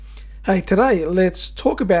Hey, today let's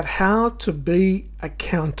talk about how to be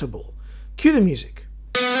accountable. Cue the music.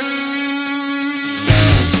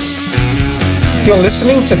 You're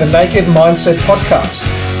listening to the Naked Mindset Podcast.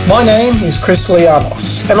 My name is Chris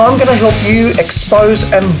Lianos, and I'm going to help you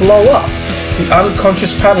expose and blow up the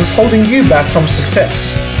unconscious patterns holding you back from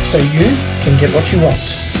success so you can get what you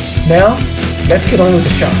want. Now, let's get on with the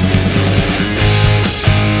show.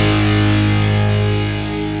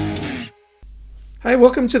 Hey,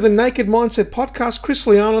 welcome to the Naked Mindset Podcast. Chris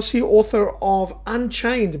Lianos here, author of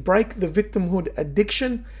Unchained, Break the Victimhood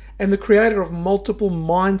Addiction, and the creator of multiple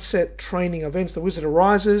mindset training events, The Wizard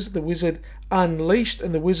Arises, The Wizard Unleashed,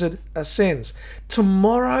 and The Wizard Ascends.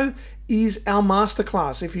 Tomorrow is our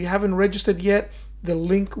masterclass. If you haven't registered yet, the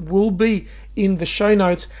link will be in the show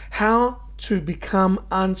notes. How to become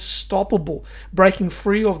unstoppable, breaking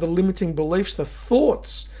free of the limiting beliefs, the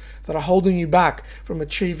thoughts that are holding you back from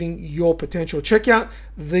achieving your potential. Check out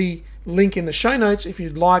the link in the show notes if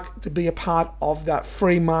you'd like to be a part of that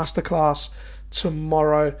free masterclass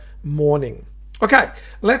tomorrow morning. Okay,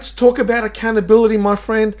 let's talk about accountability, my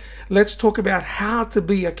friend. Let's talk about how to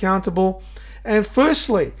be accountable. And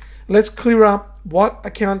firstly, let's clear up what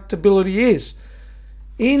accountability is.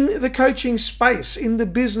 In the coaching space, in the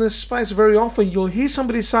business space, very often you'll hear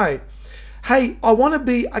somebody say, hey, I want to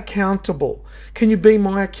be accountable. Can you be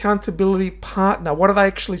my accountability partner? What are they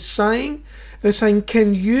actually saying? They're saying,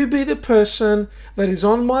 can you be the person that is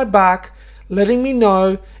on my back, letting me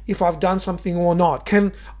know if I've done something or not?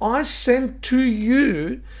 Can I send to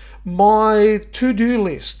you my to-do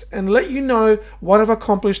list and let you know what I've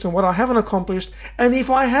accomplished and what I haven't accomplished? And if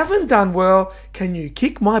I haven't done well, can you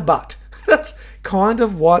kick my butt? That's kind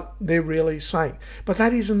of what they're really saying. But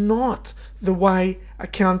that is not the way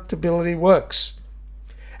accountability works.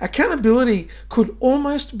 Accountability could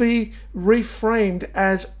almost be reframed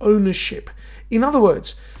as ownership. In other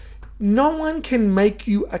words, no one can make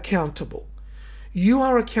you accountable. You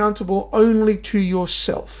are accountable only to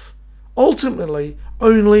yourself. Ultimately,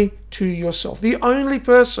 only to yourself. The only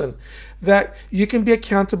person that you can be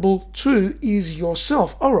accountable to is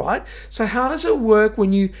yourself. All right, so how does it work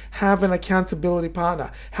when you have an accountability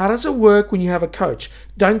partner? How does it work when you have a coach?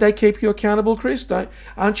 Don't they keep you accountable, Chris?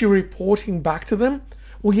 Aren't you reporting back to them?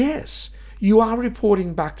 Well, yes, you are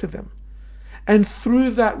reporting back to them. And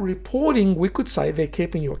through that reporting, we could say they're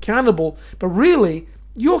keeping you accountable, but really,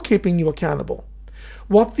 you're keeping you accountable.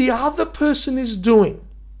 What the other person is doing,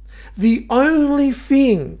 the only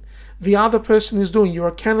thing the other person is doing, your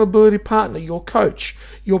accountability partner, your coach,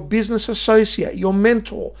 your business associate, your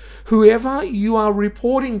mentor, whoever you are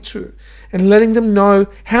reporting to and letting them know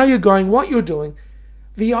how you're going, what you're doing,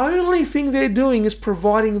 the only thing they're doing is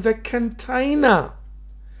providing the container,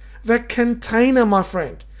 my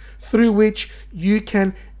friend, through which you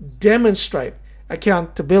can demonstrate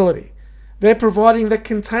accountability. They're providing the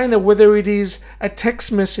container, whether it is a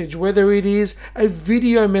text message, whether it is a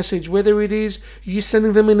video message, whether it is you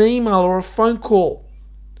sending them an email or a phone call.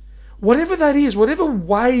 Whatever that is, whatever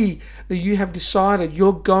way that you have decided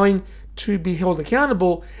you're going to be held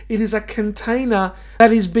accountable, it is a container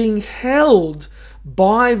that is being held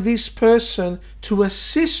by this person to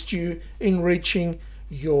assist you in reaching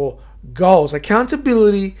your goals.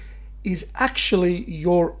 Accountability is actually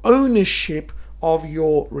your ownership of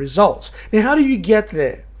your results. Now, how do you get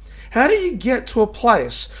there? How do you get to a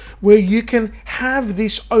place where you can have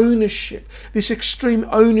this ownership, this extreme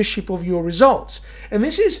ownership of your results? And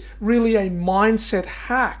this is really a mindset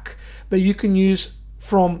hack that you can use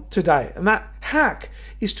from today. And that hack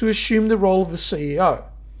is to assume the role of the CEO.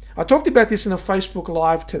 I talked about this in a Facebook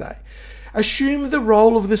Live today. Assume the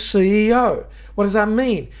role of the CEO. What does that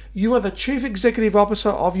mean? You are the chief executive officer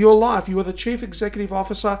of your life. You are the chief executive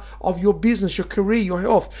officer of your business, your career, your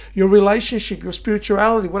health, your relationship, your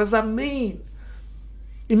spirituality. What does that mean?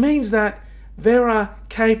 It means that there are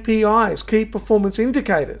KPIs, key performance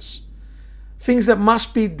indicators, things that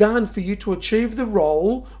must be done for you to achieve the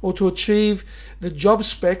role or to achieve the job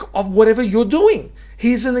spec of whatever you're doing.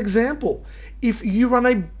 Here's an example. If you run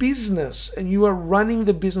a business and you are running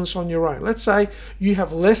the business on your own, let's say you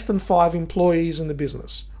have less than 5 employees in the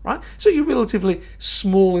business, right? So you're relatively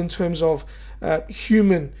small in terms of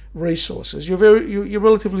human resources. You're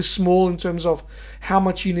relatively small in terms of how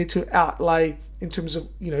much you need to outlay in terms of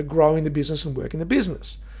growing the business and working the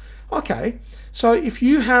business. Okay, so if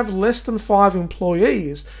you have less than 5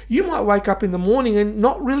 employees, you might wake up in the morning and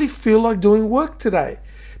not really feel like doing work today.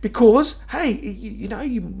 Because, hey,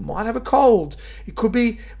 you might have a cold. It could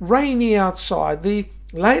be rainy outside. The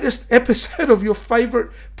latest episode of your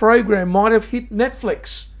favorite program might have hit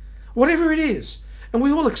Netflix. Whatever it is, And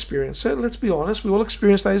we all experience it, let's be honest. We all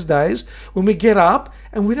experience those days when we get up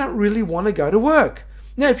and we don't really want to go to work.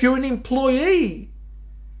 Now, if you're an employee,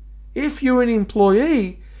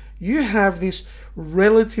 you have this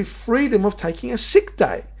relative freedom of taking a sick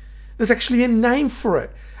day. There's actually a name for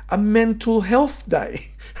it, a mental health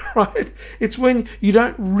day, right? It's when you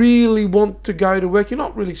don't really want to go to work. You're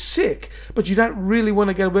not really sick, but you don't really want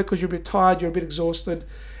to go to work because you're a bit tired, you're a bit exhausted,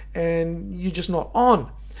 and you're just not on.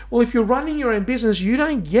 Well, if you're running your own business, you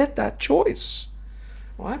don't get that choice,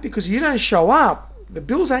 right? Because you don't show up, the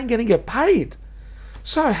bills ain't going to get paid.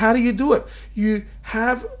 So how do you do it? You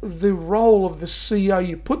have the role of the CEO.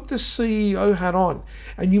 You put the CEO hat on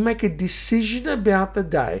and you make a decision about the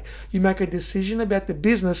day. You make a decision about the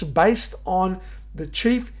business based on the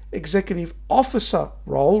chief executive officer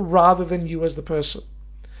role rather than you as the person.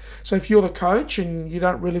 So if you're the coach and you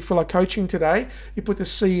don't really feel like coaching today, you put the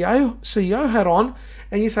CEO hat on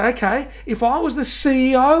and you say, okay, if I was the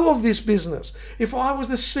CEO of this business, if I was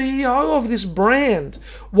the CEO of this brand,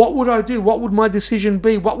 what would I do? What would my decision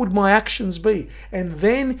be? What would my actions be? And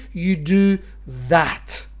then you do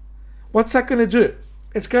that. What's that going to do?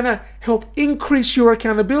 It's going to help increase your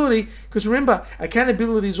accountability, because remember,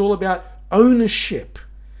 accountability is all about ownership.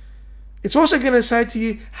 It's also going to say to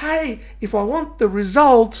you, hey, if I want the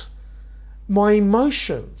result, my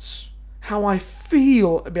emotions, how I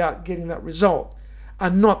feel about getting that result, are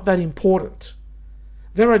not that important.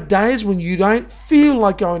 There are days when you don't feel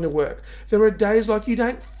like going to work. There are days like you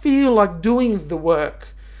don't feel like doing the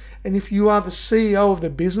work. And if you are the CEO of the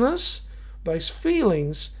business, those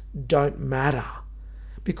feelings don't matter,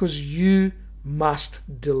 because you must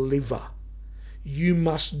deliver. You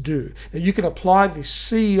must do. Now, you can apply this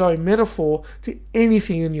CEO metaphor to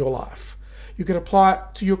anything in your life. You can apply it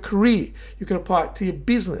to your career. You can apply it to your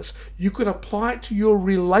business. You can apply it to your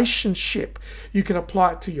relationship. You can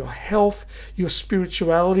apply it to your health, your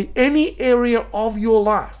spirituality. Any area of your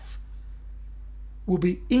life will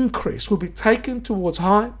be increased, will be taken towards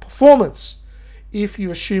high performance if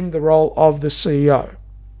you assume the role of the CEO.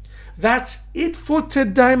 That's it for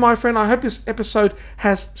today, my friend. I hope this episode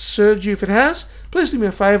has served you. If it has, please do me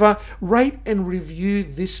a favor, rate and review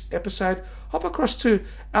this episode. Hop across to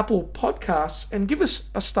Apple Podcasts and give us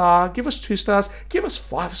a star, give us 2 stars, give us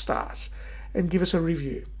 5 stars, and give us a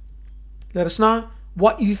review. Let us know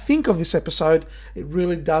what you think of this episode. It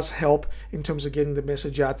really does help in terms of getting the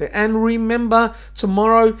message out there. And remember,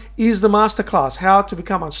 tomorrow is the masterclass, How to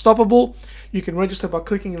Become Unstoppable. You can register by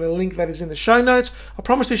clicking the link that is in the show notes. I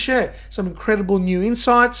promise to share some incredible new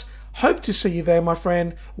insights. Hope to see you there, my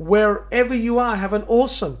friend. Wherever you are, have an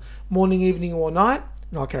awesome morning, evening, or night,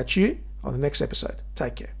 and I'll catch you on the next episode.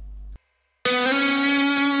 Take care.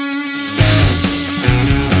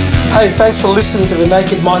 Hey, thanks for listening to the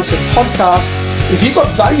Naked Mindset podcast. If you got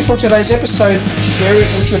value from today's episode, share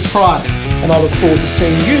it with your tribe, and I look forward to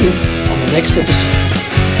seeing you on the next episode.